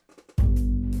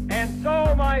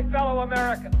my fellow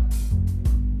Americans,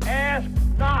 ask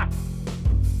not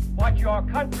what your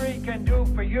country can do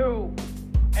for you.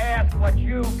 Ask what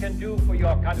you can do for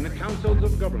your country. In the councils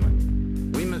of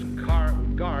government, we must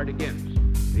guard against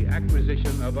the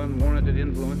acquisition of unwarranted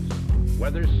influence,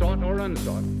 whether sought or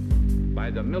unsought, by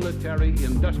the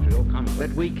military-industrial complex.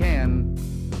 That we can,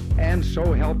 and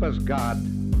so help us God,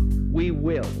 we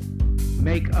will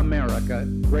make America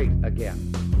great again.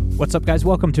 What's up, guys?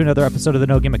 Welcome to another episode of the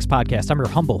No Gimmicks Podcast. I'm your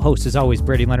humble host, as always,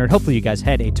 Brady Leonard. Hopefully you guys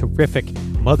had a terrific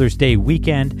Mother's Day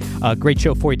weekend. Great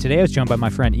show for you today. I was joined by my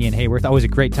friend Ian Haworth. Always a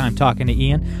great time talking to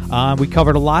Ian. We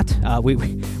covered a lot.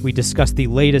 We discussed the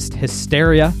latest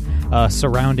hysteria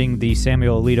surrounding the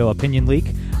Samuel Alito opinion leak.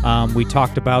 We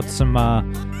talked about some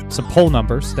poll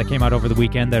numbers that came out over the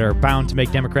weekend that are bound to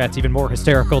make Democrats even more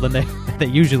hysterical than they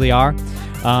usually are.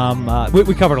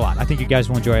 We covered a lot. I think you guys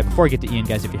will enjoy it. Before we get to Ian,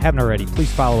 guys, if you haven't already,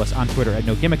 please follow us on Twitter at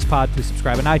No Gimmicks Pod. Please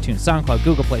subscribe on iTunes, SoundCloud,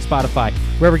 Google Play, Spotify,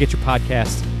 wherever you get your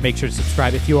podcasts. Make sure to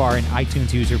subscribe. If you are an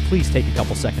iTunes user, please take a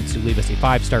couple seconds to leave us a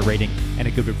 5-star rating and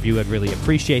a good review. I'd really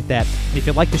appreciate that. And if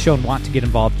you like the show and want to get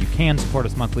involved, you can support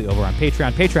us monthly over on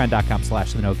Patreon,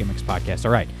 patreon.com/the No Gimmicks Podcast.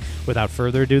 All right, without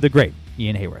further ado, the great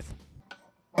Ian Haworth.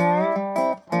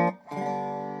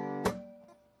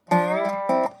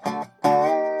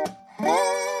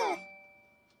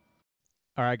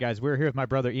 All right, guys, we're here with my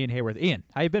brother Ian Haworth. Ian,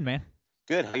 how you been, man?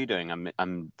 Good. How you doing?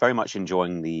 I'm very much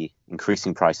enjoying the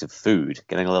increasing price of food.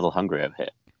 Getting a little hungry over here.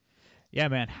 Yeah,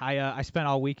 man. I spent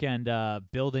all weekend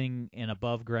building an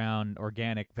above-ground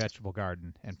organic vegetable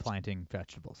garden and planting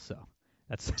vegetables. So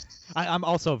that's. I'm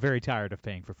also very tired of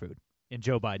paying for food in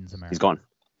Joe Biden's America. He's gone.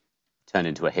 Turned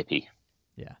into a hippie.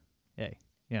 Yeah. Hey,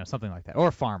 something like that, or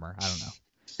a farmer. I don't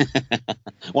know.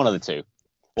 One of the two.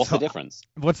 What's the difference?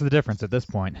 What's the difference at this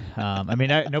point? I mean,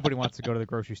 nobody wants to go to the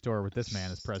grocery store with this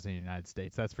man as president of the United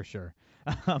States. That's for sure.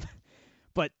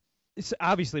 But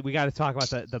obviously, we got to talk about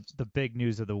the big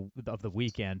news of the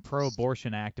weekend.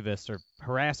 Pro-abortion activists are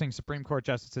harassing Supreme Court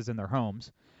justices in their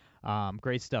homes.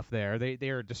 Great stuff there. They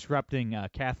are disrupting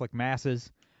Catholic masses.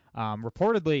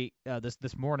 Reportedly,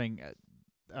 this morning,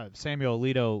 Samuel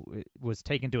Alito was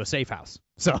taken to a safe house.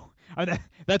 So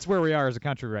that's where we are as a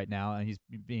country right now, and he's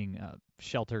being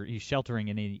He's sheltering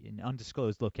in an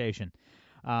undisclosed location.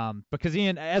 Because,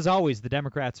 Ian, as always, the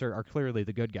Democrats are clearly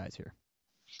the good guys here.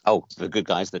 Oh, the good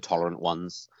guys, the tolerant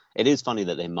ones. It is funny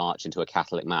that they march into a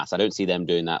Catholic mass. I don't see them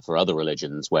doing that for other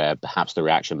religions where perhaps the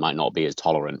reaction might not be as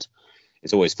tolerant.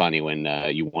 It's always funny when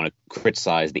you want to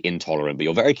criticize the intolerant, but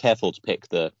you're very careful to pick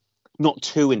the not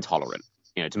too intolerant,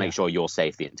 to make sure you're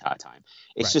safe the entire time.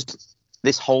 It's right. Just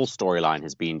this whole storyline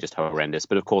has been just horrendous.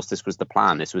 But, of course, this was the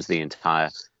plan. This was the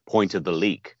entire point of the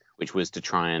leak, which was to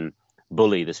try and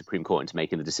bully the Supreme Court into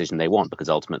making the decision they want, because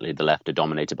ultimately the left are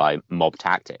dominated by mob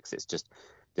tactics. It's just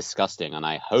disgusting. And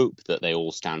I hope that they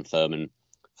all stand firm and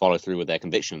follow through with their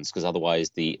convictions, because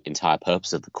otherwise the entire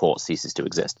purpose of the court ceases to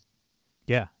exist.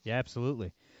 Yeah,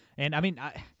 absolutely. And, I mean,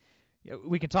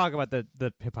 we can talk about the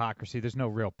hypocrisy. There's no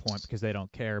real point because they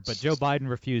don't care. But Joe Biden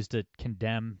refused to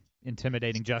condemn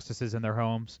intimidating justices in their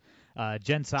homes.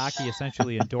 Jen Psaki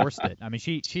essentially endorsed it. I mean,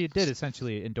 she did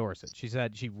essentially endorse it. She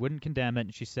said she wouldn't condemn it,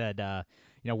 and she said,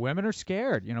 women are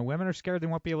scared. Women are scared they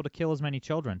won't be able to kill as many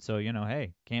children. So,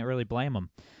 hey, can't really blame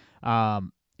them.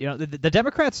 The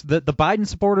Democrats, the Biden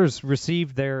supporters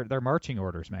received their marching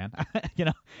orders, man.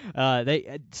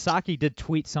 Psaki did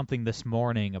tweet something this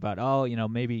morning about,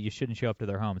 maybe you shouldn't show up to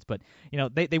their homes. But,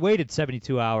 they waited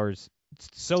 72 hours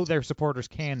so their supporters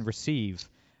can receive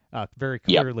very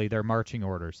clearly their marching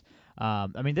orders.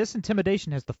 I mean, this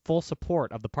intimidation has the full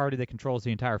support of the party that controls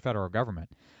the entire federal government.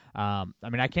 I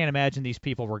mean, I can't imagine these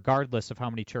people, regardless of how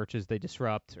many churches they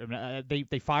disrupt. They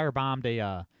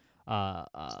firebombed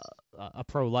a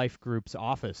pro-life group's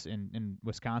office in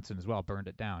Wisconsin as well, burned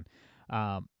it down.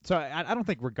 So I don't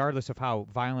think, regardless of how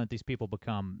violent these people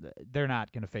become, they're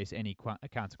not going to face any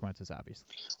consequences, obviously.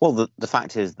 Well, the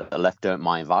fact is that the left don't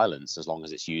mind violence as long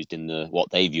as it's used in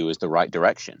what they view as the right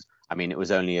direction. I mean, it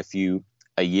was only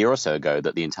a year or so ago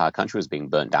that the entire country was being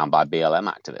burnt down by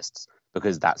BLM activists,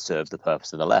 because that served the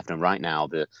purpose of the left. And right now,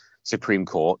 the Supreme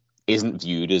Court isn't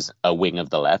viewed as a wing of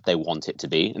the left. They want it to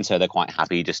be. And so they're quite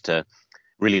happy just to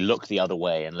really look the other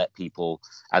way and let people,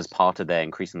 as part of their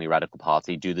increasingly radical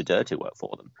party, do the dirty work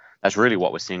for them. That's really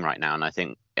what we're seeing right now. And I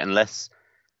think unless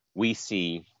we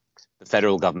see the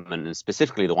federal government, and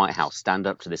specifically the White House, stand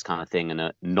up to this kind of thing in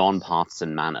a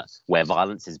non-partisan manner, where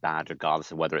violence is bad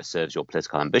regardless of whether it serves your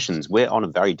political ambitions, we're on a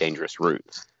very dangerous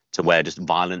route to where just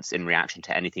violence in reaction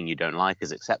to anything you don't like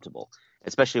is acceptable,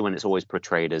 especially when it's always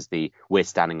portrayed as we're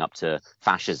standing up to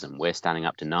fascism, we're standing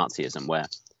up to Nazism, where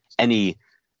any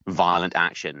violent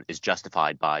action is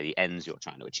justified by the ends you're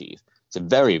trying to achieve. It's a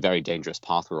very, very dangerous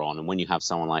path we're on. And when you have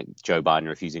someone like Joe Biden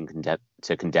refusing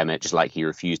to condemn it, just like he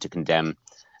refused to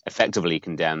effectively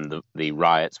condemn the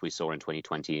riots we saw in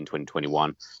 2020 and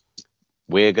 2021,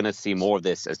 we're going to see more of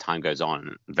this as time goes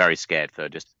on. I'm very scared for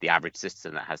just the average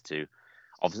citizen that has to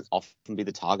often be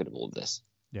the target of all of this.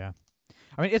 Yeah.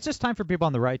 I mean, it's just time for people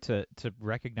on the right to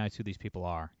recognize who these people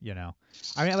are, you know.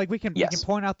 I mean, like, we can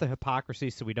point out the hypocrisy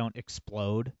so we don't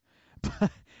explode.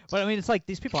 But I mean, it's like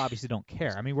these people obviously don't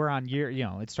care. I mean, we're on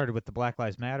it started with the Black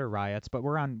Lives Matter riots, but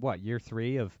we're on, year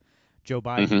 3 of Joe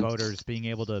Biden voters being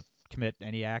able to commit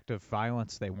any act of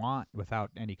violence they want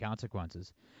without any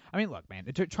consequences. I mean, look, man,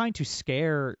 trying to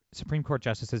scare Supreme Court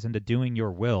justices into doing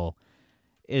your will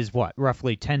is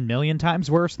roughly 10 million times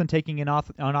worse than taking an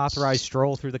unauthorized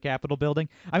stroll through the Capitol building.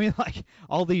 I mean, like,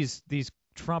 all these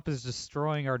Trump is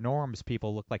destroying our norms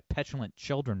people look like petulant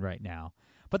children right now,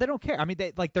 but they don't care. I mean,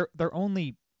 their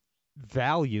only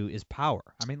value is power.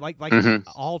 I mean, like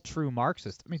all true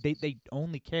Marxists. I mean, they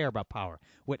only care about power.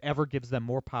 Whatever gives them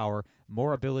more power,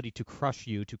 more ability to crush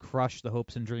you, to crush the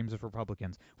hopes and dreams of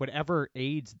Republicans, whatever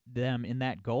aids them in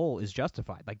that goal is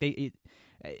justified. Like,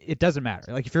 it doesn't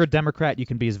matter. Like, if you're a Democrat, you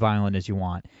can be as violent as you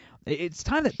want. It's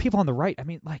time that people on the right, I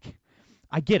mean, like,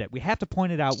 I get it. We have to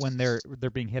point it out when they're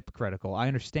being hypocritical. I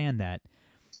understand that.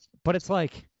 But it's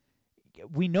like,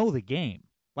 we know the game.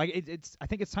 Like, I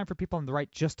think it's time for people on the right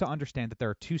just to understand that there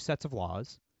are two sets of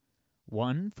laws.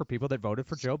 One for people that voted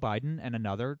for Joe Biden and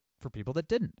another for people that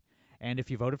didn't. And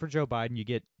if you voted for Joe Biden, you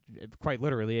get, quite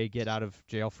literally, a get out of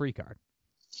jail free card.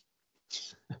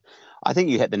 I think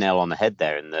you hit the nail on the head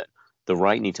there, in that the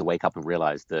right need to wake up and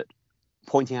realize that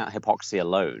pointing out hypocrisy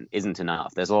alone isn't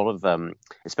enough. There's a lot of,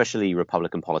 especially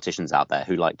Republican politicians out there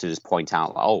who like to just point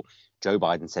out, oh, Joe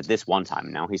Biden said this one time,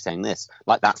 and now he's saying this.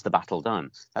 Like, that's the battle done.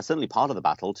 That's certainly part of the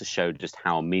battle to show just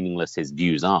how meaningless his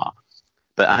views are.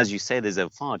 But as you say, there's a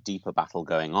far deeper battle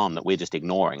going on that we're just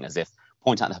ignoring, as if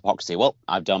point out the hypocrisy. Well,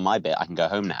 I've done my bit. I can go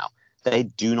home now. They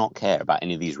do not care about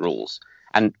any of these rules.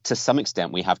 And to some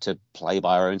extent, we have to play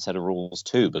by our own set of rules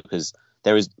too, because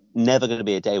there is never going to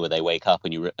be a day where they wake up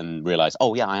and realize,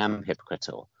 oh, yeah, I am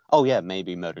hypocritical. Oh, yeah,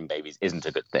 maybe murdering babies isn't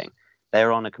a good thing.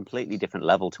 They're on a completely different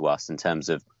level to us in terms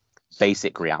of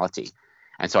basic reality.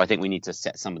 And so I think we need to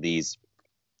set some of these,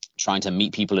 trying to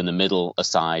meet people in the middle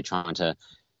aside, trying to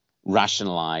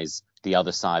rationalize the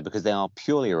other side, because they are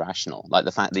purely irrational. Like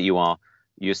the fact that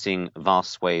you're seeing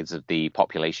vast swathes of the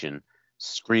population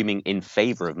screaming in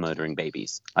favor of murdering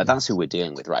babies. That's who we're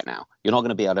dealing with right now. You're not going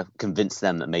to be able to convince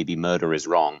them that maybe murder is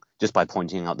wrong just by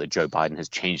pointing out that Joe Biden has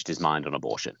changed his mind on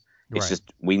abortion. It's just,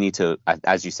 we need to,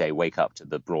 as you say, wake up to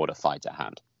the broader fight at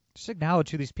hand. Just acknowledge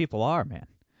who these people are, man.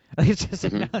 It's just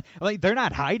like, they're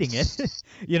not hiding it.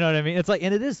 You know what I mean? It's like,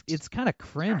 and it's kind of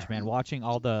cringe, man, watching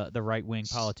all the right-wing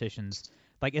politicians.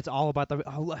 Like, it's all about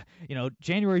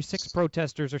January 6th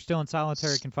protesters are still in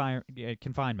solitary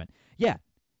confinement.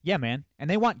 Yeah, man, and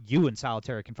they want you in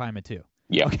solitary confinement too.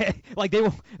 Yeah. Okay. Like,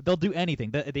 they'll do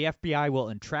anything. The FBI will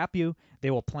entrap you.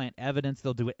 They will plant evidence.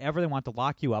 They'll do whatever they want to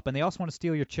lock you up, and they also want to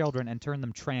steal your children and turn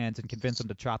them trans and convince them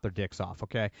to chop their dicks off.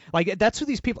 Okay. Like, that's who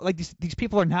these people. Like, these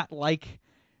people are not like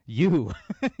you.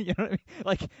 You know what I mean?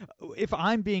 Like, if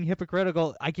I'm being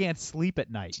hypocritical, I can't sleep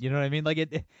at night. You know what I mean?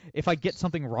 Like, if I get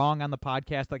something wrong on the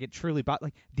podcast, like, it truly,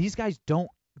 like, these guys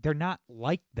they're not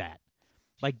like that.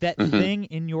 Like, that thing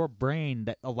in your brain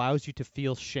that allows you to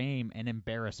feel shame and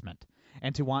embarrassment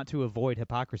and to want to avoid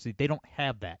hypocrisy, they don't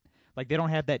have that. Like, they don't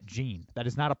have that gene. That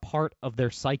is not a part of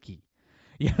their psyche.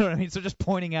 You know what I mean? So just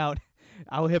pointing out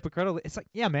how hypocritical, it's like,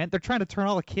 yeah, man, they're trying to turn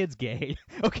all the kids gay,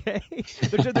 okay?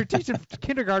 They're teaching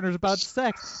kindergartners about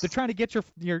sex. They're trying to get your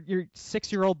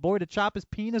 6-year-old boy to chop his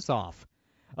penis off,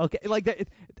 okay? Like, that.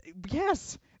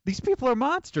 Yes, these people are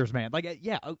monsters, man. Like,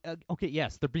 yeah, okay,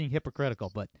 yes, they're being hypocritical,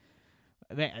 but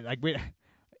like, we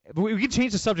can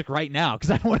change the subject right now because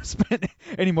I don't want to spend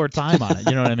any more time on it.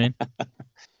 You know what I mean?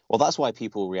 Well, that's why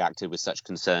people reacted with such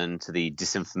concern to the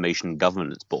Disinformation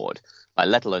Governance Board, like,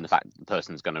 let alone the fact that the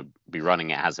person's going to be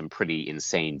running it has some pretty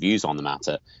insane views on the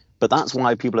matter. But that's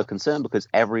why people are concerned, because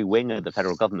every wing of the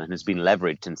federal government has been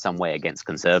leveraged in some way against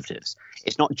conservatives.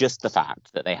 It's not just the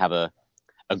fact that they have a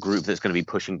group that's going to be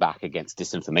pushing back against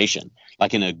disinformation.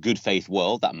 Like, in a good faith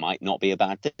world, that might not be a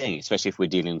bad thing, especially if we're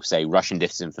dealing with, say, Russian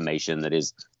disinformation that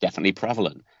is definitely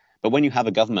prevalent. But when you have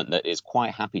a government that is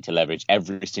quite happy to leverage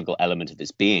every single element of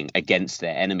its being against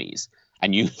their enemies,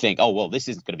 and you think, oh, well, this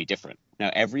isn't going to be different.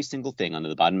 Now, every single thing under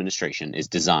the Biden administration is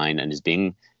designed and is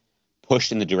being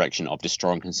pushed in the direction of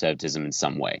destroying conservatism in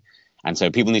some way. And so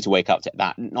people need to wake up to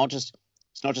that, not just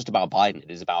It's not just about Biden. It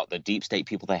is about the deep state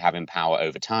people they have in power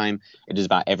over time. It is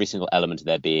about every single element of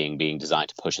their being designed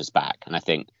to push us back. And I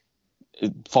think,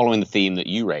 following the theme that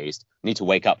you raised, we need to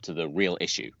wake up to the real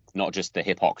issue, not just the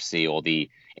hypocrisy or the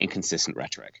inconsistent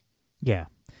rhetoric. Yeah.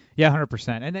 Yeah,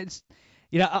 100%. And it's,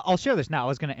 I'll share this now. I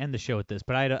was going to end the show with this,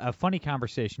 but I had a funny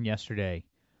conversation yesterday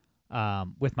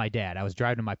with my dad. I was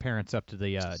driving my parents up to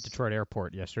the Detroit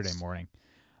airport yesterday morning.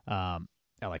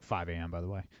 At like 5 a.m. by the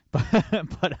way,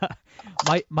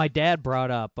 but my dad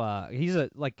brought up he's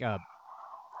like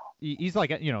just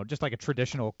like a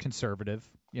traditional conservative,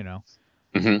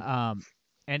 Mm-hmm.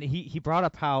 And he brought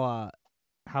up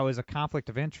how is a conflict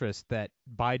of interest that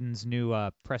Biden's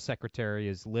new press secretary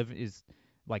is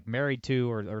like married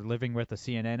to or living with a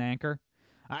CNN anchor.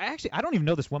 I don't even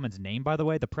know this woman's name, by the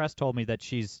way. The press told me that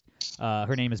she's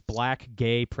her name is Black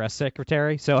Gay Press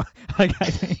Secretary. So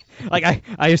I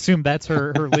assume that's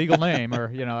her legal name, or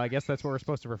I guess that's what we're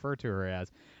supposed to refer to her as.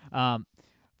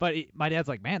 But my dad's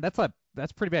like, man,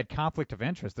 that's pretty bad conflict of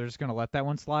interest. They're just gonna let that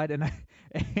one slide, and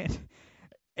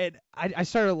I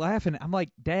started laughing. I'm like,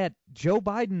 Dad, Joe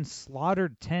Biden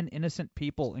slaughtered 10 innocent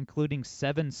people, including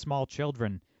 7 small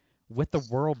children, with the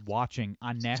world watching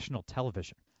on national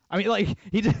television. I mean, like,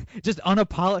 he just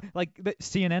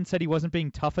CNN said he wasn't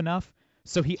being tough enough,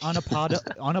 so he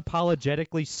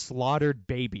unapologetically slaughtered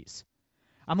babies.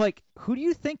 I'm like, what do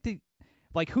you think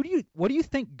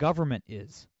government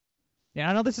is? Yeah,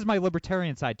 I know this is my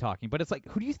libertarian side talking, but it's like,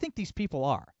 who do you think these people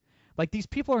are? Like, these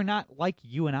people are not like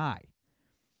you and I.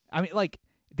 I mean, like,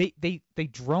 they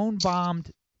drone bombed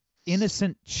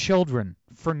innocent children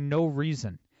for no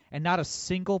reason, and not a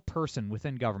single person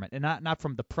within government, and not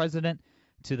from the president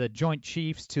to the Joint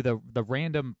Chiefs to the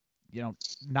random,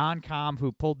 non-com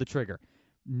who pulled the trigger.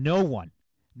 No one,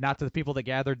 not to the people that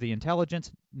gathered the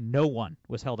intelligence, no one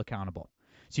was held accountable.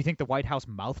 So you think the White House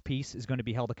mouthpiece is going to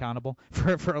be held accountable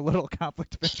for a little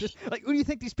conflict of interest? Like, who do you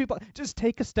think these people? Just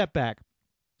take a step back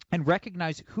and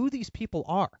recognize who these people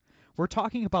are. We're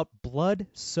talking about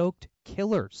blood-soaked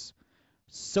killers,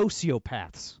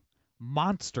 sociopaths,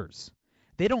 monsters.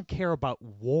 They don't care about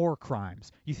war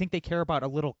crimes. You think they care about a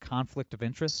little conflict of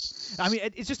interest? I mean,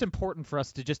 it's just important for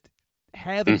us to just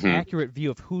have an accurate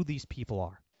view of who these people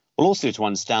are. Well, also to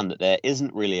understand that there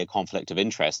isn't really a conflict of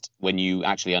interest when you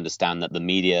actually understand that the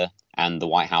media and the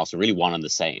White House are really one and the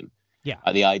same. Yeah.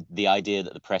 The idea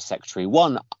that the press secretary,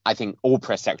 I think all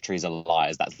press secretaries are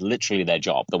liars. That's literally their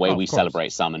job. The way we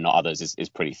celebrate some and not others is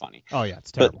pretty funny. Oh, yeah,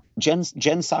 it's terrible. But Jen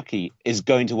Psaki is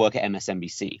going to work at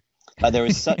MSNBC. There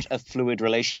is such a fluid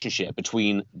relationship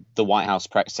between the White House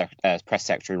press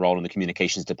secretary role in the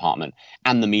communications department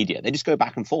and the media. They just go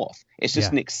back and forth. It's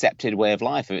just an accepted way of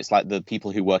life. It's like the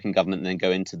people who work in government and then go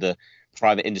into the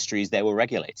private industries they were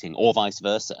regulating, or vice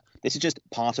versa. This is just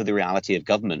part of the reality of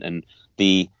government, and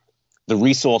the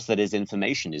resource that is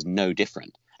information is no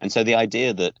different. And so the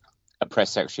idea that a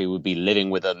press secretary would be living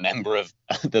with a member of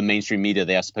the mainstream media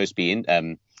they are supposed to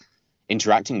be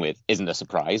interacting with isn't a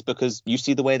surprise, because you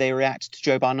see the way they react to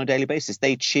Joe Biden on a daily basis.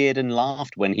 They cheered and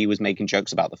laughed when he was making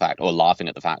jokes about the fact, or laughing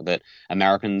at the fact, that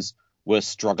Americans were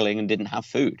struggling and didn't have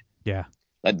food. Yeah.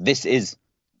 Like, this is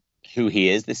who he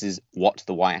is. This is what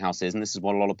the White House is. And this is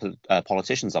what a lot of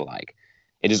politicians are like.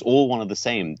 It is all one of the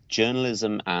same.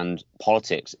 Journalism and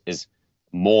politics is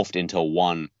morphed into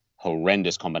one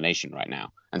horrendous combination right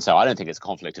now. And so I don't think it's a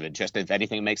conflict of interest. If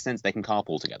anything makes sense, they can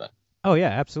carpool together. Oh, yeah,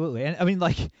 absolutely. And I mean,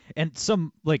 and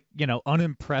some,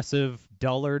 unimpressive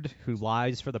dullard who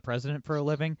lies for the president for a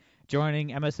living joining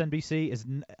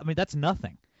MSNBC that's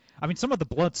nothing. I mean, some of the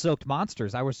blood-soaked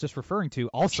monsters I was just referring to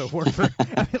also work for,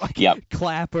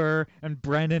 Clapper and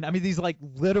Brennan. I mean, these,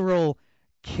 literal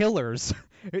killers,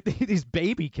 these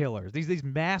baby killers, these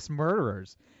mass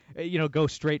murderers, go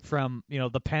straight from,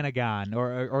 the Pentagon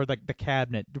or the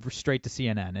cabinet straight to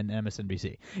CNN and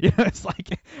MSNBC. It's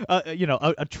like,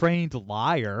 a trained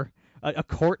liar, a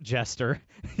court jester,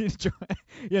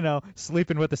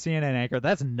 sleeping with a CNN anchor.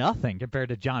 That's nothing compared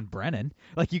to John Brennan.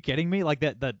 Like, you kidding me? Like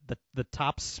the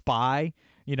top spy,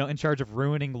 in charge of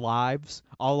ruining lives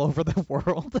all over the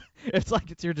world. It's like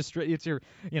it's your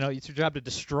job to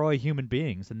destroy human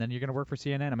beings, and then you're going to work for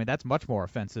CNN. I mean, that's much more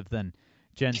offensive than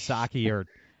Jen Psaki or.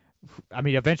 I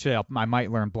mean, eventually I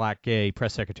might learn Black Gay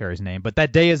Press Secretary's name, but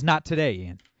that day is not today,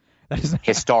 Ian. That is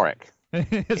historic.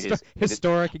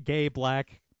 Historic gay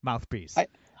black mouthpiece. I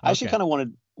actually kind of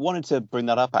wanted to bring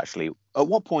that up, actually. At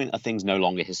what point are things no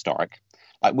longer historic?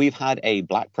 Like, we've had a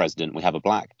black president, we have a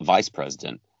black vice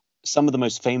president. Some of the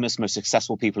most famous, most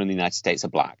successful people in the United States are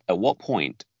black. At what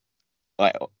point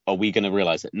like, are we going to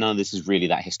realize that none of this is really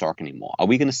that historic anymore? Are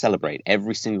we going to celebrate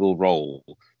every single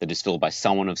role that is filled by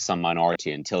someone of some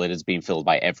minority until it has been filled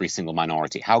by every single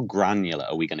minority? How granular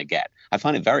are we going to get? I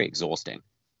find it very exhausting.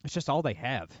 It's just all they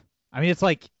have. I mean, it's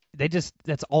like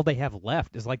that's all they have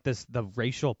left is like the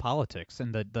racial politics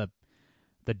and the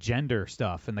gender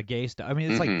stuff and the gay stuff. I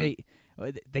mean, it's like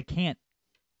they can't.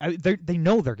 They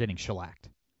know they're getting shellacked.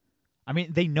 I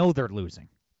mean, they know they're losing.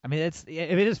 I mean, it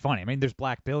is funny. I mean, there's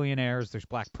black billionaires, there's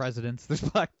black presidents, there's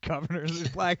black governors, there's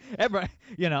black everybody.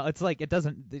 You know, it's like it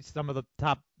doesn't. Some of the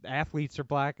top athletes are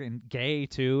black and gay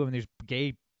too. I mean, there's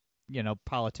gay,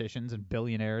 politicians and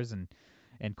billionaires and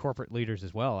corporate leaders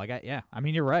as well. I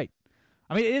mean, you're right.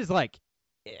 I mean, it is like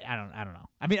I don't know.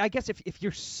 I mean, I guess if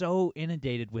you're so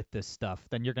inundated with this stuff,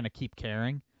 then you're gonna keep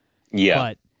caring. Yeah.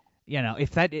 But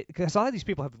because a lot of these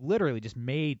people have literally just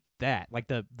made that, like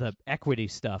the equity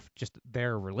stuff, just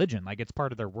their religion. Like it's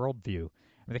part of their worldview.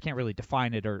 I mean, they can't really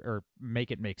define it or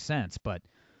make it make sense. But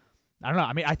I don't know.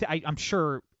 I mean, I'm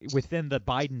sure within the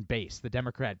Biden base, the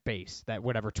Democrat base, that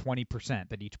whatever 20%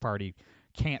 that each party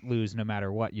can't lose no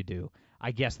matter what you do,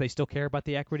 I guess they still care about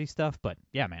the equity stuff. But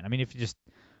yeah, man. I mean, if you're just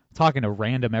talking to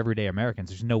random everyday Americans,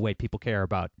 there's no way people care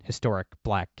about historic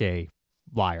black gay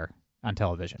liar on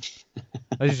television.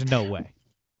 There's just no way.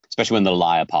 Especially when the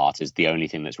liar part is the only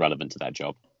thing that's relevant to that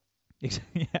job.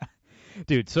 Yeah.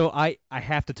 Dude, so I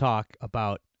have to talk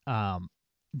about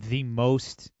the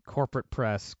most corporate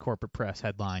press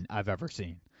headline I've ever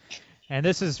seen. And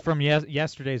this is from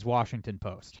yesterday's Washington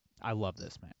Post. I love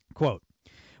this, man. Quote,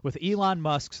 with Elon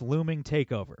Musk's looming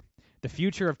takeover, the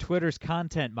future of Twitter's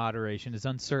content moderation is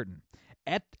uncertain.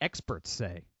 Experts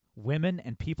say women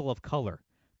and people of color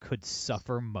could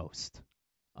suffer most,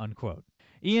 unquote.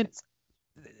 Ian,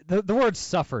 the word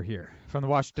suffer here from the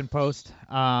Washington Post.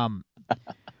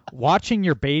 Watching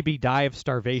your baby die of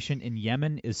starvation in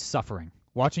Yemen is suffering.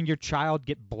 Watching your child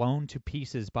get blown to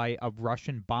pieces by a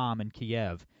Russian bomb in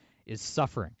Kiev is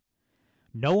suffering.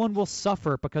 No one will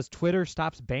suffer because Twitter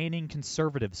stops banning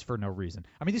conservatives for no reason.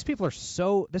 I mean, these people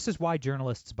are this is why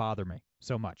journalists bother me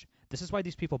so much. This is why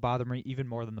these people bother me even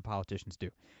more than the politicians do.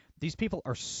 These people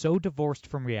are so divorced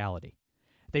from reality.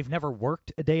 They've never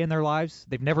worked a day in their lives.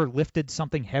 They've never lifted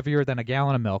something heavier than a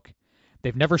gallon of milk.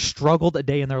 They've never struggled a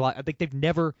day in their life. I think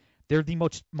they're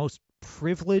the most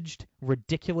privileged,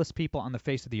 ridiculous people on the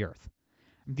face of the earth.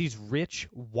 These rich,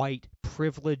 white,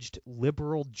 privileged,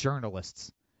 liberal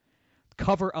journalists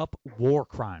cover up war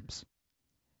crimes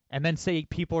and then say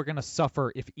people are going to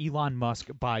suffer if Elon Musk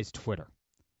buys Twitter.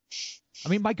 I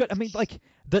mean, like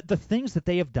the things that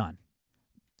they have done,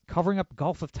 covering up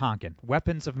Gulf of Tonkin,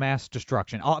 weapons of mass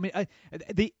destruction.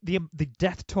 The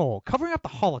death toll, covering up the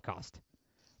Holocaust,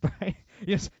 right?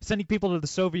 Yes, sending people to the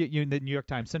Soviet Union. The New York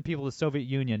Times sent people to the Soviet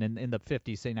Union in the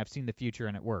 50s, saying I've seen the future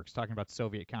and it works. Talking about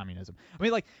Soviet communism. I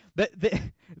mean, like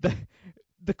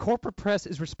the corporate press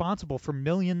is responsible for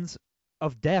millions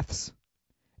of deaths.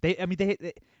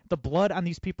 The blood on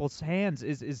these people's hands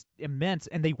is immense,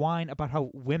 and they whine about how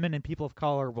women and people of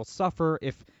color will suffer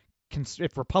if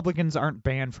Republicans aren't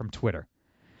banned from Twitter.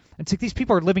 And it's like these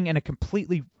people are living in a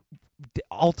completely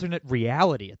alternate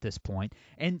reality at this point.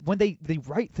 And when they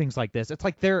write things like this, it's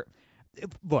like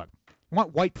look,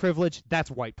 want white privilege?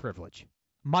 That's white privilege.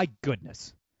 My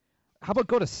goodness. How about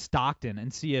go to Stockton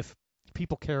and see if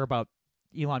people care about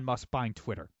Elon Musk buying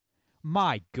Twitter?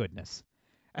 My goodness.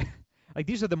 Like,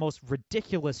 these are the most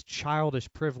ridiculous, childish,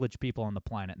 privileged people on the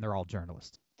planet, and they're all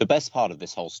journalists. The best part of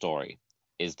this whole story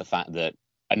is the fact that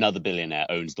another billionaire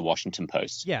owns the Washington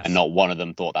Post, yes, and not one of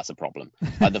them thought that's a problem.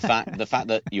 Like the fact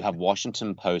that you have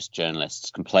Washington Post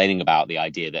journalists complaining about the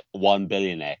idea that one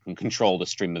billionaire can control the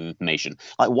stream of information.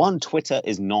 Like, Twitter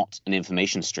is not an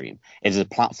information stream. It is a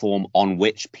platform on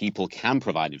which people can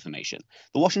provide information.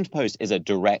 The Washington Post is a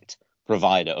direct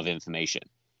provider of information.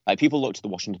 Like, people look to the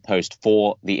Washington Post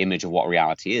for the image of what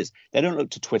reality is. They don't look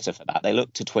to Twitter for that. They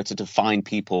look to Twitter to find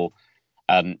people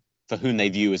for whom they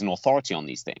view as an authority on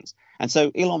these things. And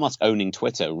so Elon Musk owning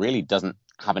Twitter really doesn't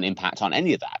have an impact on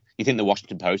any of that. You think the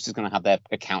Washington Post is going to have their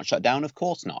account shut down? Of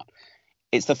course not.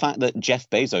 It's the fact that Jeff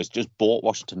Bezos just bought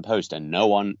Washington Post and no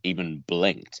one even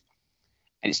blinked.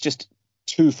 And it's just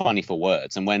too funny for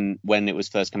words. And when it was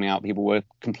first coming out, people were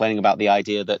complaining about the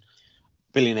idea that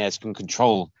billionaires can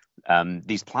control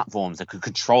these platforms that could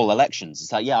control elections.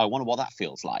 It's like, yeah, I wonder what that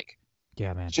feels like.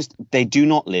 Yeah, man. It's just, they do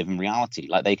not live in reality.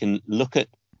 Like, they can look at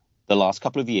the last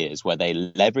couple of years where they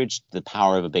leveraged the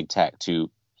power of a big tech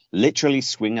to literally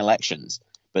swing elections.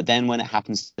 But then when it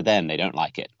happens to them, they don't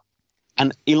like it.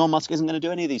 And Elon Musk isn't going to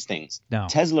do any of these things. No.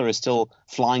 Tesla is still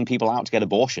flying people out to get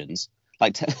abortions.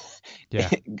 Like,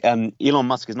 Elon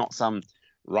Musk is not some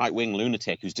right-wing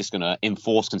lunatic who's just going to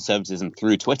enforce conservatism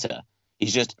through Twitter.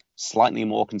 He's just slightly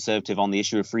more conservative on the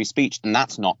issue of free speech, and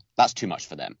that's too much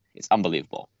for them. It's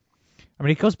unbelievable. I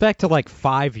mean, it goes back to like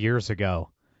 5 years ago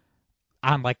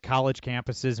on like college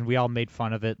campuses, and we all made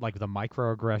fun of it, like the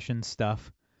microaggression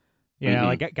stuff. You know,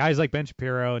 like guys like Ben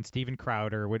Shapiro and Steven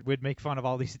Crowder would make fun of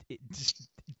all these just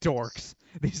dorks,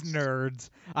 these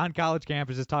nerds on college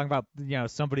campuses talking about, you know,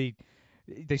 somebody,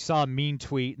 they saw a mean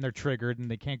tweet and they're triggered and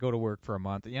they can't go to work for a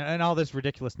month, you know, and all this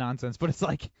ridiculous nonsense. But it's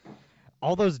like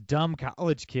all those dumb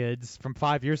college kids from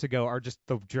 5 years ago are just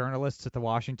the journalists at the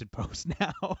Washington Post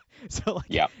now. So like,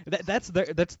 yeah, that's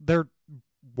their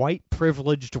white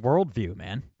privileged worldview,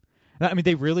 man. I mean,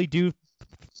 they really do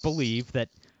believe that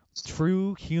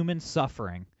true human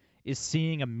suffering is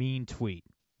seeing a mean tweet.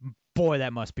 Boy,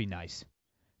 that must be nice.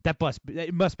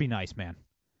 It must be nice, man.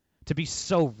 To be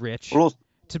so rich,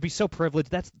 to be so privileged.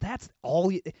 That's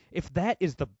all. If that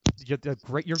is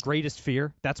your greatest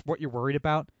fear, that's what you're worried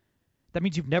about. That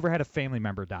means you've never had a family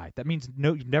member die. That means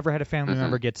you've never had a family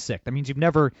member get sick. That means you've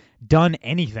never done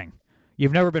anything.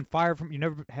 You've never been fired from. You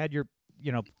never had your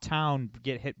town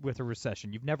get hit with a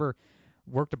recession. You've never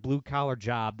worked a blue-collar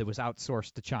job that was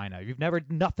outsourced to China. You've never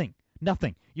nothing.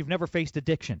 You've never faced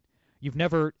addiction. You've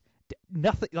never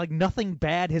nothing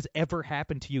bad has ever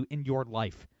happened to you in your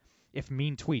life. If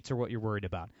mean tweets are what you're worried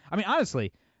about. I mean,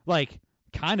 honestly, like,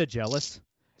 kind of jealous.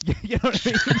 You know what I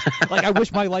mean? Like, I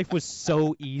wish my life was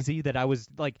so easy that I was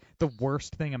like the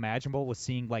worst thing imaginable was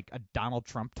seeing like a Donald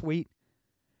Trump tweet.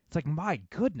 It's like, my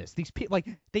goodness, these people, like,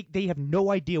 they have no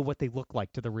idea what they look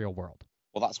like to the real world.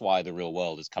 Well, that's why the real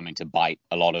world is coming to bite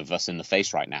a lot of us in the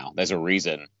face right now. There's a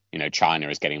reason, China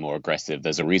is getting more aggressive.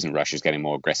 There's a reason Russia is getting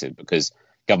more aggressive, because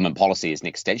government policy is an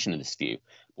extension of this view.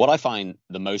 What I find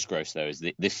the most gross, though, is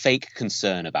the fake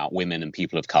concern about women and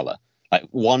people of color. Like,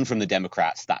 one, from the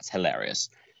Democrats, that's hilarious.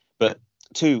 But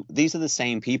two, these are the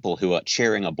same people who are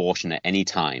cheering abortion at any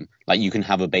time. Like, you can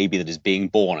have a baby that is being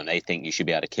born and they think you should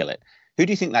be able to kill it. Who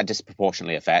do you think that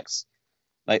disproportionately affects?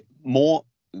 Like, more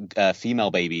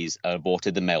female babies are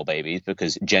aborted than male babies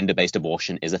because gender-based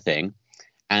abortion is a thing.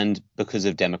 And because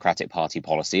of Democratic Party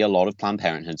policy, a lot of Planned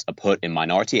Parenthoods are put in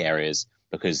minority areas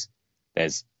because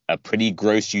there's a pretty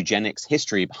gross eugenics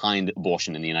history behind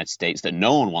abortion in the United States that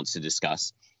no one wants to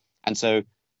discuss. And so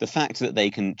the fact that they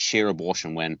can cheer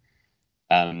abortion when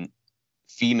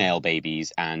female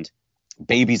babies and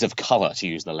babies of color, to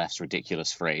use the left's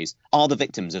ridiculous phrase, are the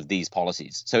victims of these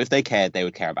policies. So if they cared, they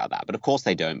would care about that. But of course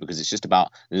they don't, because it's just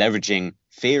about leveraging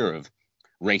fear of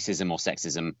racism or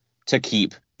sexism to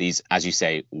keep these, as you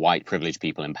say, white privileged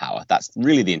people in power. That's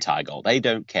really the entire goal. They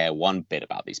don't care one bit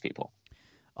about these people.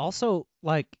 Also,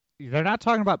 like, they're not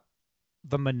talking about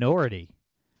the minority.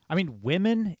 I mean,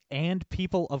 women and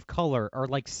people of color are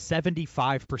like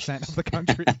 75% of the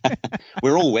country.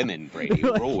 We're all women, Brady.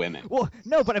 We're all women. Well,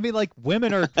 no, but I mean, like,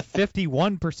 women are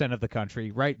 51% of the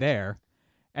country right there.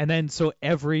 And then so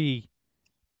every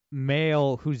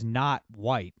male who's not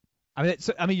white. I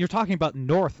mean, you're talking about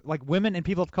North, like, women and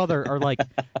people of color are like,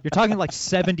 you're talking like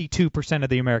 72% of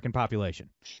the American population.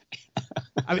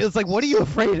 I mean, it's like, what are you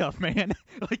afraid of, man?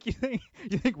 Like, you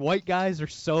think white guys are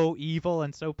so evil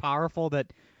and so powerful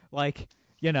that, like,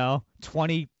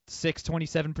 26,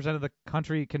 27% of the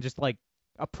country can just, like,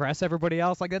 oppress everybody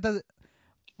else? Like, that doesn't,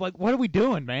 like, what are we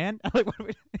doing, man? Like,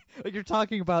 like, you're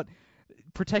talking about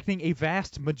protecting a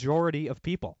vast majority of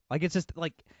people. Like, it's just,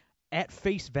 like, at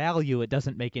face value, it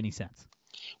doesn't make any sense.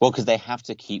 Well, because they have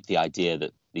to keep the idea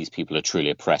that these people are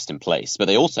truly oppressed in place. But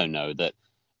they also know that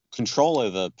control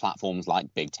over platforms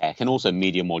like big tech and also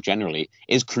media more generally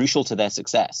is crucial to their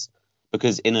success.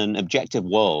 Because in an objective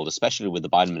world, especially with the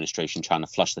Biden administration trying to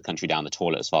flush the country down the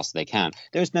toilet as fast as they can,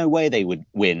 there's no way they would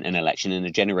win an election in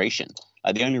a generation.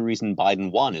 The only reason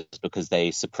Biden won is because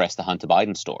they suppressed the Hunter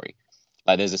Biden story.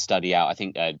 Like, there's a study out, I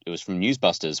think it was from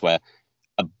Newsbusters, where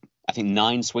I think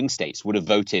 9 swing states would have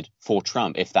voted for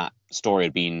Trump if that story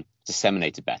had been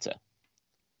disseminated better.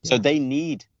 Yeah. So they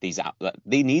need these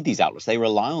outlets. They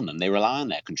rely on them. They rely on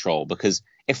their control, because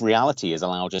if reality is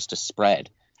allowed just to spread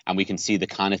and we can see the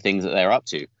kind of things that they're up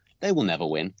to, they will never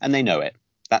win, and they know it.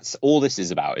 That's all this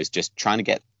is about, is just trying to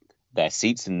get their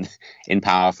seats in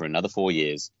power for another 4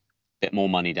 years, a bit more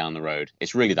money down the road.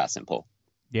 It's really that simple.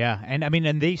 Yeah, and I mean,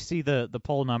 and they see the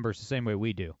poll numbers the same way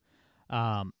we do.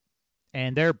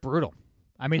 And they're brutal.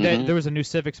 I mean, there was a new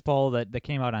Civics poll that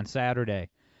came out on Saturday.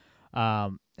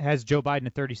 Has Joe Biden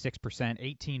at 36%,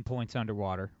 18 points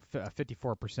underwater,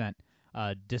 54%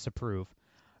 disapprove.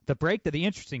 The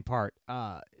interesting part,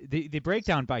 the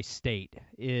breakdown by state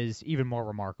is even more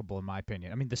remarkable in my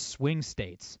opinion. I mean, the swing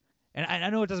states, and I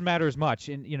know it doesn't matter as much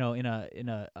in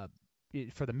a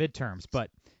for the midterms, but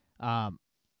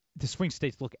the swing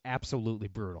states look absolutely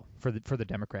brutal for the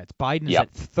Democrats. Biden is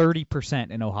at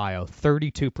 30% in Ohio,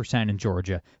 32% in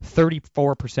Georgia,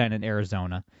 34% in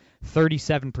Arizona,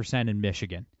 37% in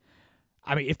Michigan.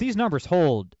 I mean, if these numbers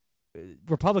hold,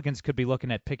 Republicans could be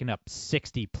looking at picking up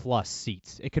 60-plus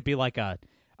seats. It could be like a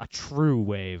true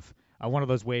wave, one of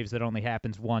those waves that only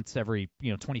happens once every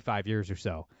 25 years or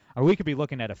so. Or we could be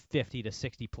looking at a 50 to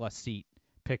 60-plus seat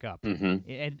pickup,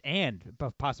 and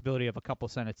the possibility of a couple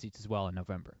Senate seats as well in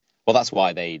November. Well, that's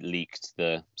why they leaked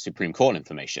the Supreme Court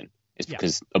information. It's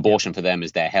because abortion for them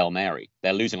is their Hail Mary.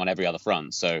 They're losing on every other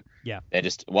front. So they're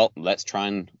just, let's try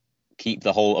and keep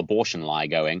the whole abortion lie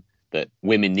going, that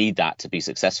women need that to be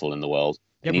successful in the world.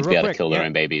 They need to be able to kill their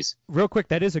own babies. Real quick,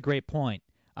 that is a great point.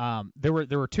 There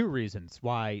were two reasons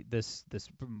why this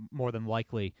more than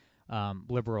likely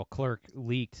liberal clerk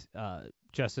leaked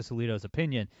Justice Alito's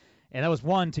opinion. And that was,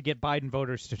 one, to get Biden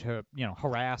voters to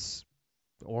harass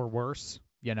or worse,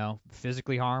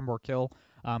 physically harm or kill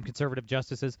conservative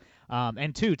justices,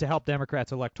 and two, to help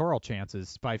Democrats' electoral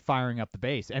chances by firing up the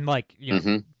base. And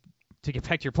to get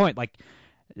back to your point,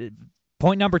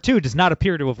 point number two does not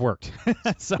appear to have worked.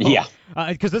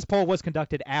 Because this poll was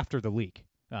conducted after the leak,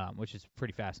 which is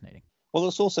pretty fascinating. Well,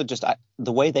 it's also just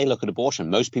the way they look at abortion.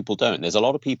 Most people don't. There's a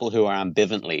lot of people who are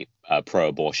ambivalently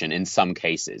pro-abortion in some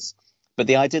cases. But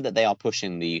the idea that they are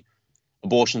pushing the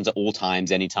abortions at all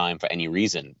times, any time, for any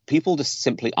reason, people just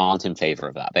simply aren't in favor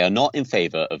of that. They are not in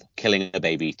favor of killing a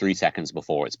baby 3 seconds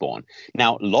before it's born.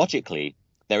 Now, logically,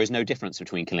 there is no difference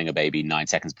between killing a baby 9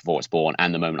 seconds before it's born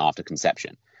and the moment after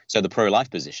conception. So the pro-life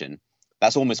position,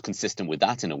 that's almost consistent with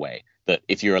that in a way, that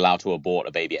if you're allowed to abort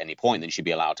a baby at any point, then you should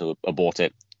be allowed to abort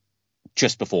it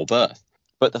just before birth.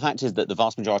 But the fact is that the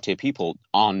vast majority of people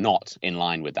are not in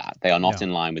line with that. They are not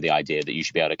in line with the idea that you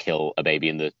should be able to kill a baby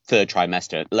in the 3rd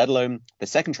trimester, let alone the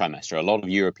 2nd trimester. A lot of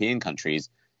European countries,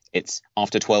 it's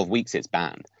after 12 weeks, it's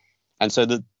banned. And so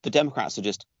the Democrats are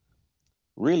just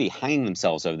really hanging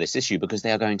themselves over this issue because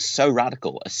they are going so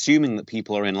radical, assuming that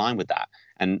people are in line with that.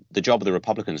 And the job of the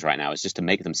Republicans right now is just to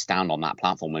make them stand on that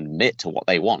platform and admit to what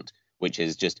they want, which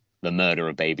is just the murder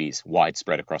of babies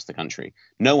widespread across the country.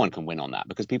 No one can win on that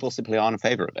because people simply aren't in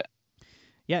favor of it.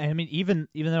 Yeah, I mean, even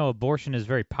though abortion is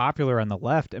very popular on the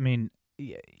left, I mean,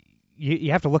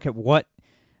 you have to look at what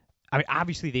 – I mean,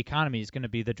 obviously the economy is going to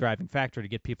be the driving factor to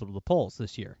get people to the polls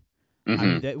this year. I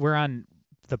mean, we're on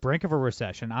the brink of a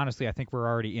recession. Honestly, I think we're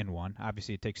already in one.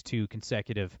 Obviously, it takes 2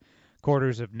 consecutive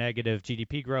quarters of negative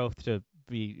GDP growth to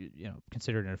be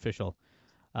considered an official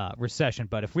recession.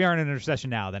 But if we aren't in a recession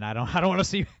now, then I don't want to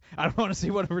see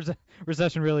what a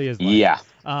recession really is like. Yeah.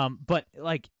 But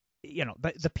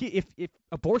if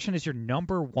abortion is your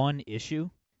number one issue,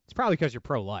 it's probably because you're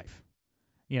pro-life.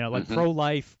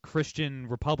 Pro-life Christian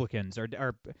Republicans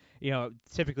are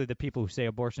typically the people who say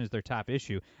abortion is their top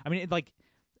issue. I mean,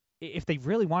 if they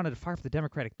really wanted to fire up the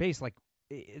Democratic base,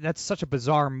 that's such a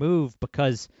bizarre move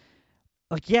because,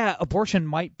 abortion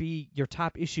might be your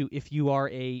top issue if you are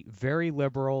a very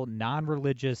liberal,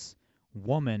 non-religious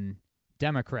woman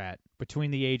Democrat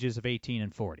between the ages of 18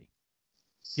 and 40.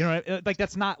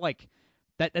 That's not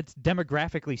that's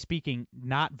demographically speaking,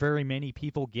 not very many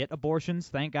people get abortions,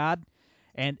 thank God.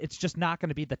 And it's just not going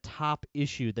to be the top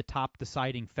issue, the top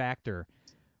deciding factor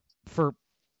for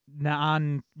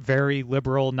very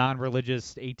liberal,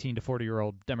 non-religious 18 to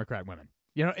 40-year-old Democrat women.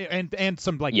 And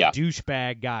some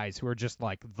douchebag guys who are just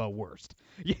the worst.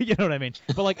 You know what I mean?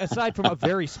 But aside from a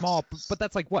very small, but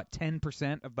that's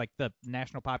 10% of the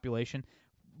national population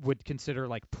would consider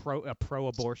a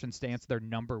pro-abortion stance their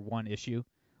number one issue.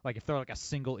 If they're a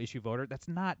single issue voter, that's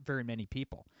not very many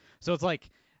people. So it's I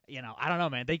don't know,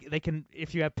 man. They can,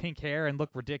 if you have pink hair and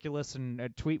look ridiculous and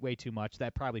tweet way too much,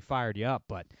 that probably fired you up.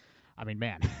 But I mean,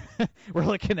 man, we're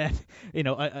looking at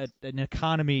an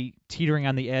economy teetering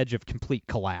on the edge of complete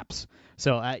collapse.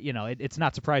 So it's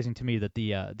not surprising to me that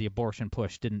the abortion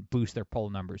push didn't boost their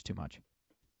poll numbers too much.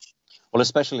 Well,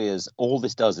 especially as all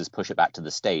this does is push it back to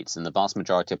the states, and the vast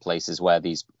majority of places where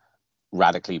these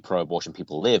radically pro-abortion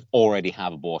people live already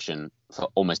have abortion for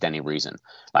almost any reason,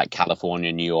 like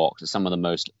California, New York, some of the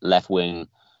most left-wing,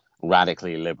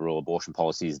 radically liberal abortion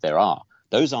policies there are.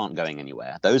 Those aren't going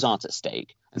anywhere. Those aren't at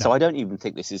stake. And so I don't even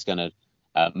think this is going to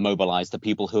mobilize the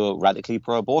people who are radically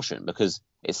pro-abortion because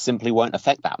it simply won't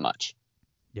affect that much.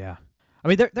 Yeah. I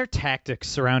mean, their tactics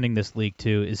surrounding this leak,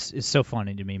 too, is so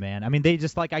funny to me, man. I mean, they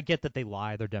just, I get that they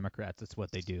lie. They're Democrats. That's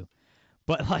what they do.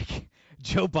 But,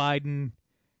 Joe Biden,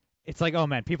 it's oh,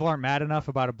 man, people aren't mad enough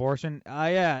about abortion.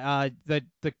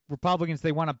 The Republicans,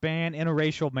 they want to ban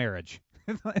interracial marriage.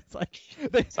 It's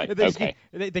like okay.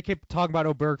 they keep talking about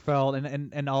Obergefell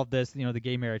and all of this, the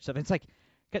gay marriage stuff. It's like,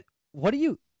 what do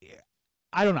you?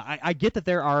 I don't know. I get that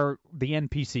there are the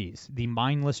NPCs, the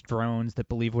mindless drones that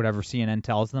believe whatever CNN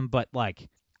tells them, but like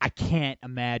I can't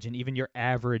imagine even your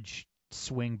average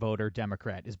swing voter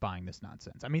Democrat is buying this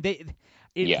nonsense. I mean,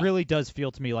 it really does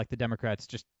feel to me like the Democrats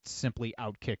just simply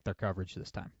outkicked their coverage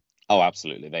this time. Oh,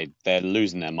 absolutely. They're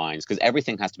losing their minds because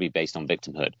everything has to be based on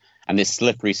victimhood. And this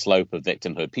slippery slope of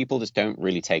victimhood, people just don't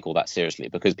really take all that seriously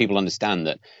because people understand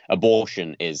that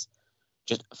abortion is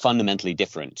just fundamentally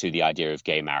different to the idea of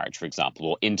gay marriage, for example,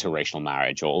 or interracial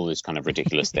marriage, or all those kind of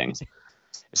ridiculous things.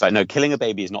 It's like, no, killing a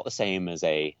baby is not the same as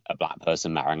a black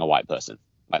person marrying a white person.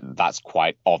 Like, that's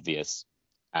quite obvious.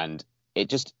 And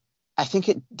I think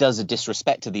it does a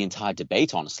disrespect to the entire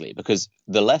debate, honestly, because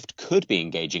the left could be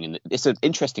engaging in it's an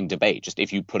interesting debate. Just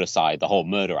if you put aside the whole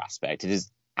murder aspect, it is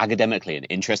academically an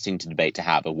interesting debate to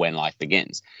have of when life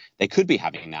begins. They could be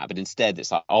having that, but instead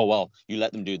it's like, oh, well, you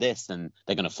let them do this, and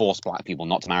they're going to force black people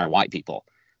not to marry white people.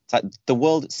 It's like the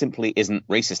world simply isn't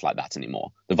racist like that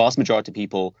anymore. The vast majority of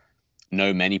people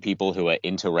know many people who are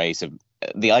interrace.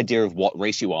 The idea of what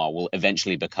race you are will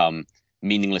eventually become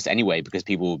meaningless anyway because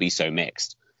people will be so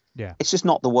mixed. Yeah, it's just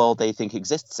not the world they think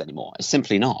exists anymore. It's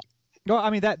simply not. Well, I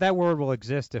mean that world will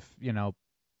exist if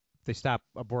they stop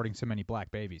aborting so many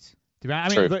black babies. I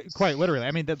mean, True. Quite literally.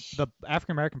 I mean, the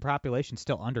African American population is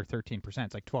still under 13%.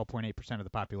 It's like 12.8% of the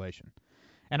population,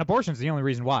 and abortion is the only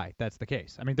reason why that's the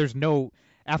case. I mean,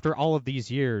 after all of these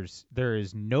years, there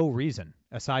is no reason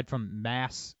aside from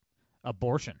mass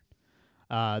abortion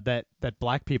that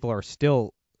black people are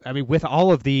still. I mean, with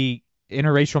all of the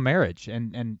interracial marriage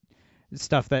and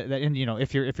stuff that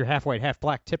if you're half white, half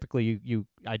black, typically you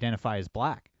identify as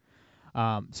black.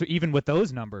 So even with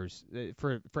those numbers,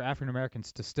 for African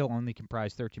Americans to still only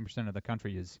comprise 13% of the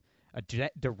country is a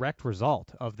direct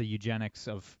result of the eugenics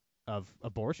of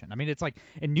abortion. I mean, it's like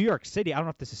in New York City, I don't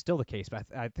know if this is still the case, but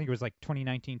I think it was like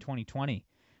 2019, 2020.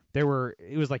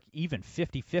 It was like even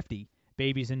 50-50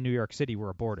 babies in New York City were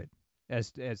aborted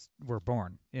as were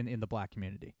born in the black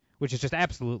community, which is just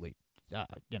absolutely,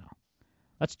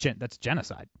 that's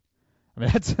genocide. I mean,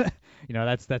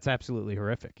 that's absolutely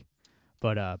horrific.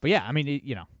 But yeah, I mean,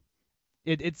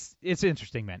 it's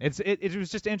interesting, man. It was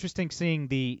just interesting seeing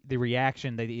the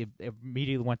reaction. They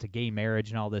immediately went to gay marriage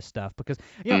and all this stuff because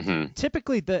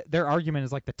typically their argument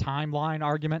is like the timeline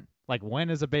argument. Like, when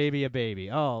is a baby a baby?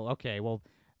 Oh, okay. Well,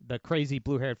 the crazy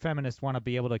blue-haired feminists want to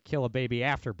be able to kill a baby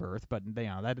after birth, but they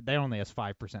only has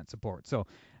 5% support. So,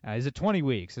 is it 20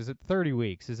 weeks? Is it 30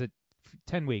 weeks? Is it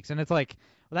 10 weeks? And it's like,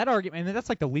 well, that argument, and that's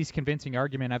like the least convincing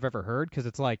argument I've ever heard because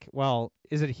it's like, well,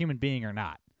 is it a human being or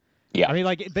not? Yeah. I mean,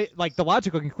 like the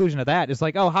logical conclusion of that is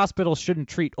like, oh, hospitals shouldn't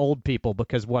treat old people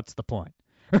because what's the point,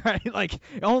 right? Like,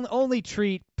 only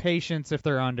treat patients if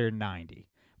they're under 90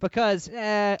 because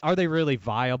are they really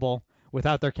viable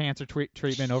without their cancer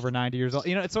treatment over 90 years old?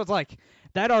 So it's like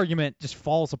that argument just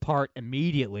falls apart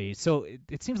immediately. So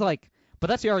it seems like, but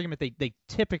that's the argument they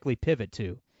typically pivot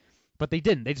to. But they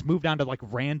didn't. They just moved on to like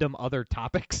random other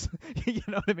topics. You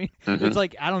know what I mean? Mm-hmm. It's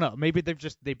like, I don't know. Maybe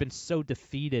they've been so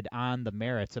defeated on the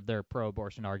merits of their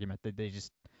pro-abortion argument that they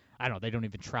just, I don't know. They don't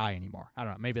even try anymore. I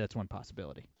don't know. Maybe that's one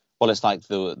possibility. Well, it's like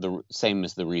the same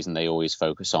as the reason they always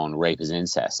focus on rape and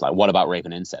incest. Like, what about rape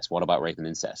and incest? What about rape and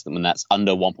incest? I mean, that's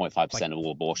under 1.5% of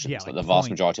all abortions. Yeah, like the vast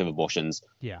majority of abortions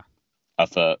are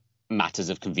for matters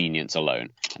of convenience alone.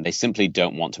 And they simply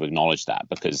don't want to acknowledge that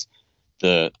because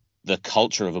the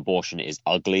culture of abortion is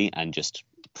ugly and just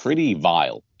pretty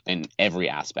vile in every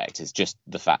aspect. It's just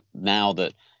the fact now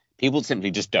that people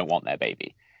simply just don't want their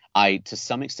baby. I, to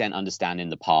some extent, understand in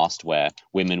the past where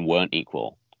women weren't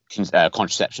equal.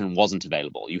 Contraception wasn't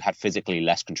available. You had physically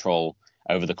less control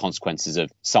over the consequences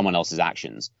of someone else's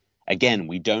actions. Again,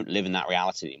 we don't live in that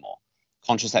reality anymore.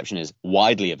 Contraception is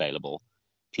widely available.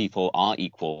 People are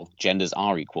equal. Genders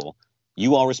are equal.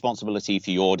 You are responsibility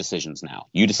for your decisions now.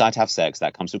 You decide to have sex,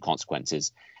 that comes with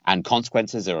consequences. And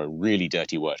consequences are a really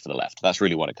dirty word for the left. That's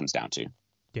really what it comes down to.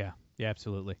 Yeah,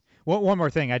 absolutely. One more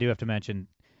thing I do have to mention.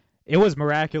 It was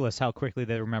miraculous how quickly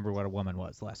they remembered what a woman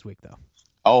was last week, though.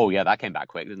 Oh, yeah, that came back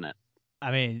quick, didn't it?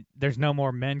 I mean, there's no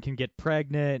more men can get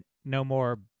pregnant, no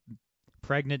more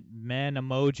pregnant men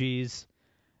emojis,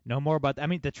 no more about... I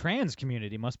mean, the trans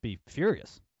community must be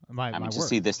furious. To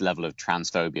see this level of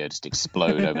transphobia just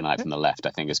explode overnight from the left, I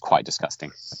think is quite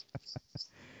disgusting.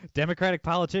 Democratic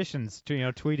politicians,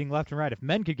 tweeting left and right. If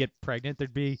men could get pregnant,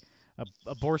 there'd be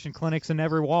abortion clinics in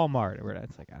every Walmart.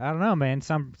 It's like, I don't know, man.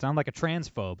 Sound like a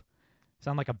transphobe.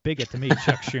 Sound like a bigot to me,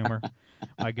 Chuck Schumer.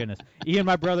 My goodness. Ian,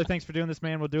 my brother, thanks for doing this,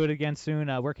 man. We'll do it again soon.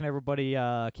 Where can everybody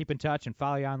keep in touch and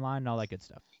follow you online and all that good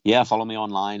stuff? Yeah, follow me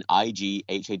online.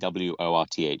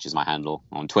 IGHAWORTH is my handle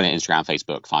on Twitter, Instagram,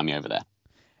 Facebook. Find me over there.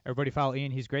 Everybody follow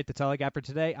Ian. He's great. That's all I got for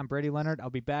today. I'm Brady Leonard.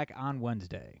 I'll be back on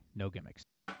Wednesday. No gimmicks.